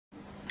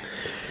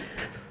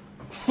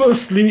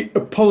firstly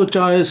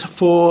apologise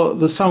for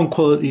the sound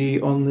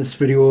quality on this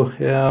video.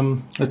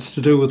 It's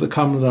to do with the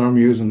camera that I'm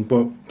using,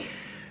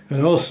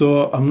 and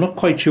also I'm not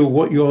quite sure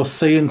what you're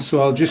saying, so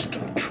I'll just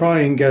try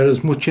and get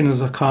as much in as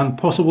I can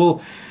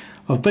possible.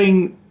 I've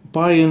been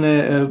buying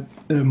a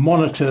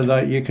monitor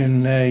that you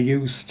can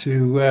use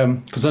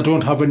to, because I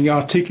don't have any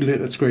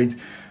articulated screens.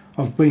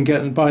 I've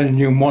been buying a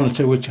new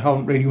monitor which I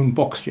haven't really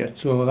unboxed yet,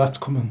 so that's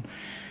coming.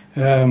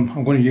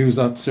 I'm going to use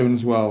that soon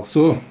as well.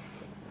 So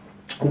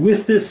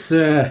with this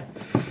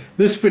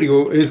this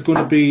video is going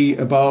to be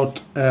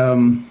about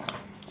the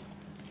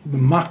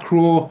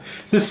macro.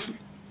 This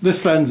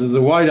lens is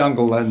a wide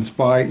angle lens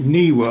by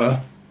Neewer.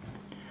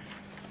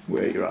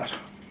 Where you're at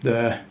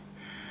there,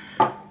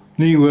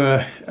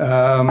 Neewer,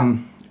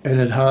 and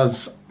it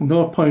has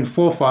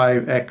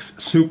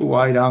 0.45x super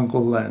wide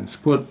angle lens.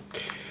 But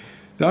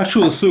the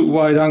actual super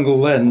wide angle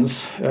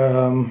lens,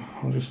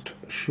 I'll just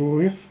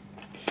show you.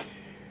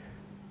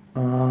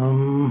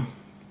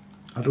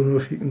 I don't know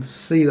if you can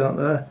see that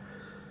there,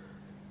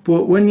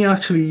 but when you're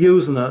actually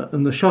using it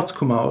and the shots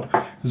come out,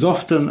 there's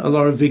often a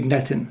lot of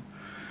vignetting.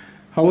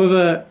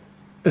 However,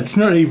 it's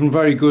not even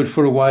very good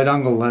for a wide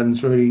angle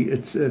lens really.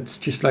 It's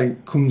just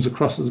like comes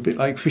across as a bit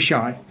like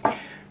fisheye.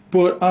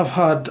 But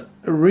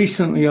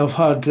recently I've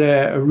had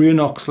a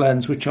Raynox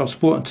lens, which I've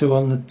spoken to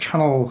on the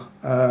channel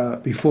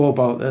before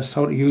about this,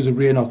 how to use a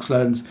Raynox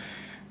lens,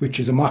 which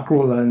is a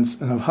macro lens,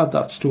 and I've had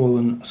that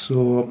stolen.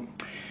 So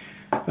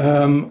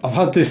I've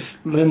had this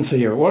lens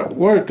here.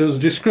 What it does,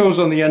 just goes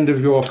on the end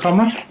of your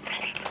camera,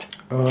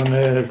 on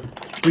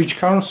breech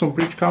cameras, some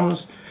breech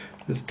cameras,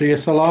 there's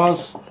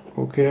DSLRs,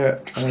 okay,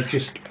 and I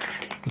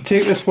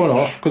take this one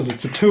off because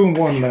it's a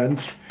 2-in-1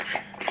 lens.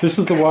 This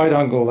is the wide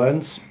angle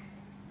lens,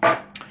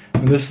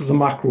 and this is the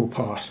macro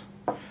part.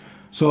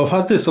 So I've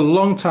had this a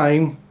long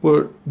time,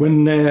 but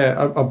when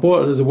I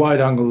bought it as a wide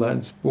angle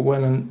lens, but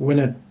when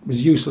it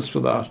was useless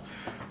for that,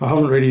 I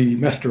haven't really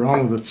messed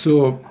around with it.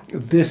 So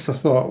this, I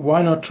thought,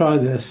 why not try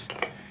this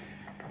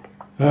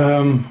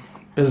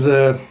as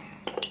a,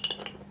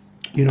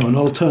 an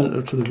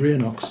alternative to the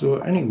Raynox. So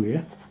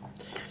anyway,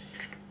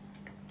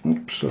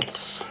 oops,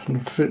 that's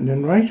not fitting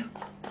in right.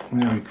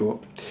 There we go.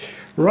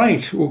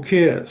 Right,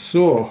 okay.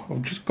 So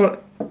I've just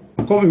got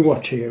my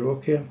watch here,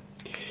 okay,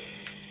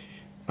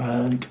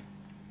 and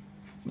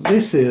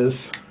this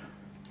is,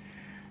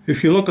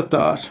 if you look at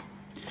that,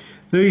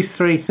 these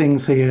three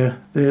things here,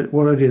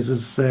 what it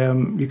is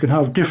you can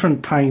have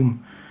different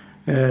time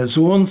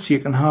zones. You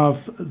can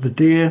have the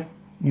day,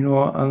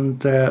 and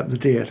the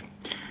date.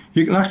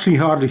 You can actually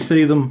hardly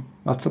see them.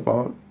 That's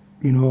about,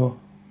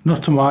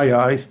 not to my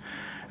eyes.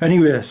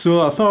 Anyway,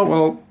 so I thought,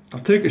 well, I'll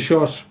take a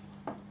shot.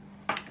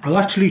 I'll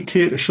actually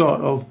take a shot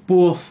of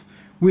both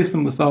with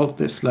and without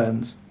this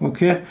lens.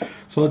 Okay,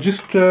 so I'll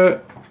just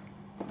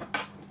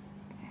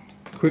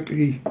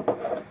quickly.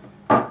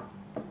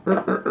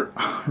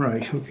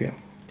 Right, okay.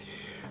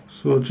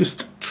 So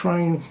just try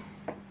and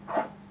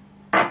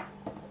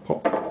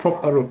prop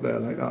that up there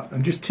like that,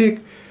 and just take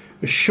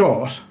a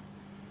shot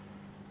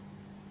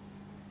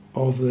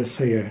of this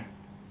here.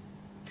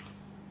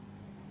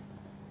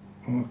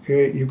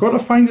 Okay, you've got to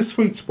find a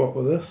sweet spot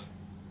with this.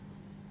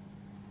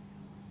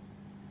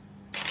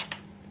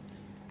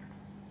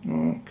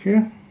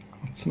 Okay,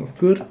 that's not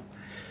good.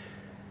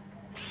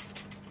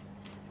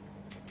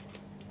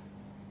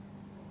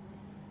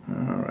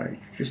 Alright,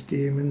 just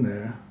aim in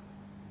there.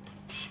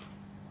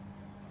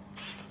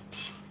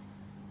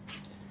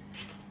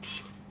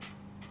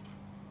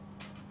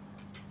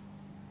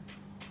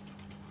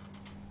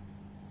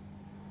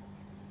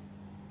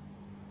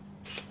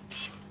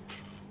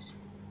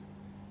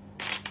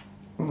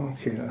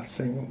 Okay, let's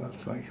see what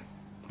that's like.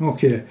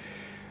 Okay,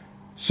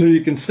 so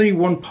you can see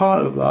one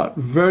part of that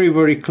very,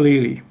 very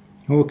clearly.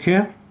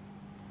 Okay,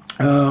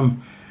 we'll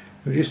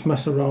just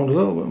mess around a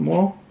little bit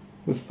more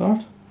with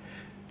that.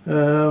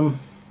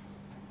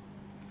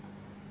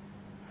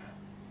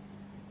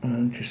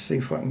 And just see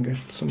if I can get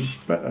some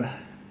better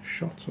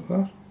shots of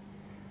that.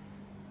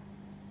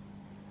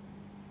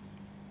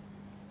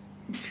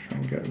 Let's try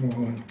and get them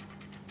all in.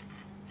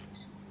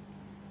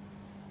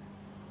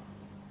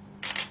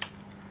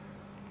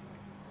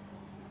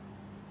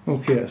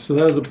 Okay, so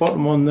there's the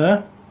bottom one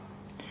there.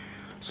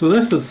 So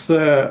this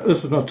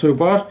is not too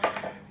bad.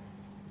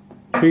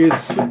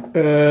 Here's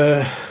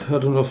I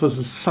don't know if this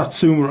is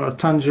Satsuma or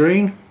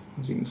Tangerine.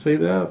 As you can see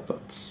there,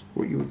 that's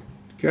what you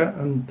get.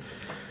 And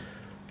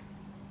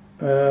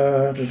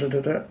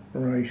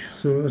right,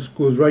 so this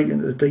goes right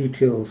into the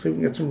details. See if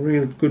we can get some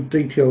real good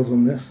details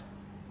on this.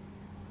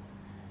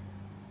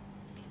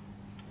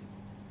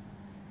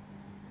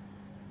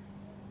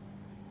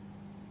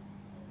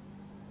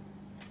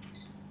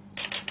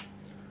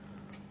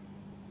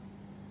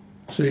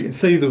 So you can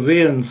see the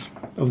veins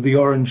of the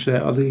orange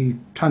there, or the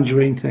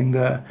tangerine thing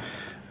there.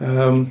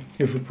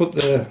 If we put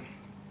the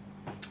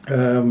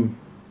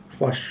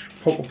flash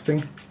pop-up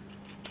thing,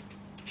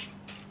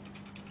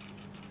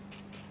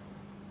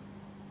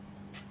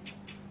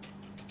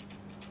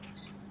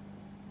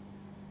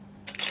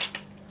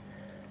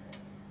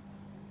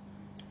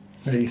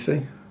 there you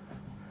see.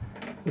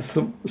 there's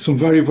some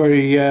very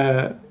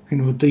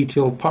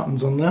detailed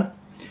patterns on there.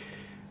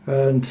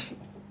 And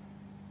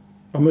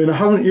I mean, I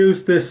haven't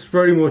used this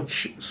very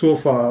much so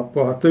far,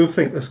 but I do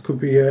think this could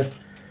be a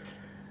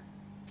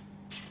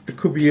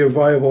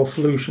viable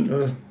solution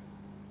to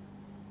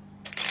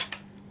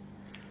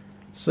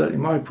certainly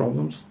my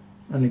problems.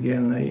 And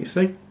again, there you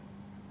see.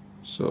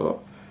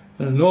 So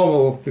in a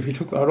normal, if you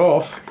took that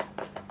off,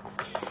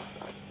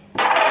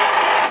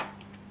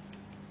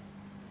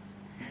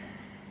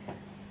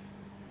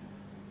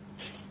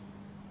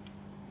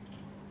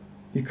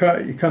 you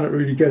cannot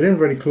really get in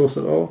very close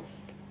at all.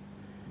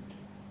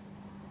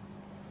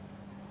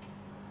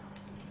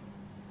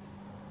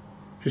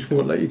 Just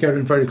won't let you get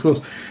in very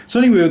close. So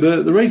anyway,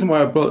 the reason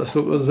why I brought this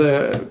up was,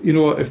 you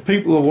know, if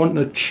people are wanting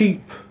a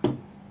cheap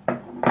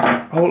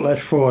outlet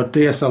for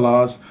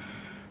DSLRs,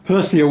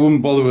 personally I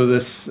wouldn't bother with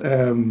this,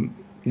 you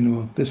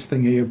know, this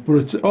thing here.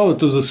 But all it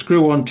does is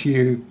screw onto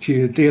your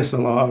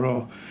DSLR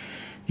or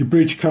your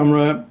bridge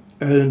camera,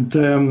 and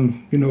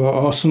you know,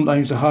 or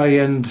sometimes the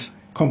high-end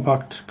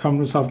compact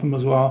cameras have them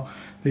as well.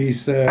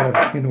 These, you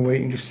know, where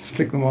you can just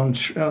stick them on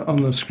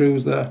the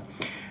screws there.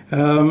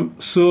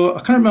 So I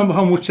can't remember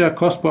how much that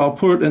cost, but I'll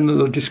put it in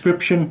the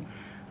description,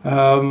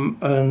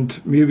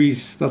 and maybe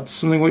that's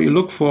something what you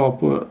look for.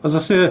 But as I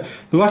say,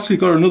 they've actually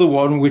got another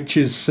one which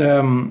is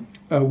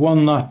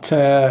one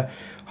that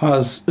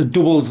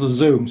doubles the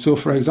zoom. So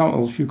for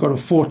example, if you've got a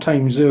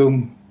 4x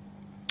zoom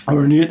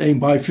or an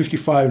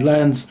 18x55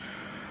 lens,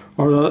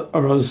 or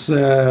as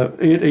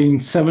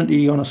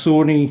 1870 on a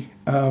Sony,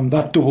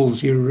 that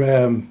doubles your,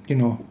 you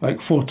know, like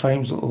 4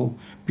 times, it'll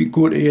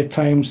go to 8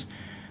 times.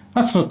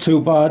 That's not too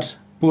bad,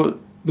 but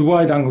the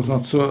wide angle's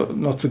not so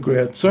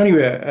great. So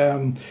anyway,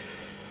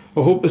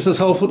 I hope this is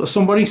helpful to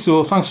somebody.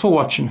 So thanks for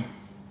watching.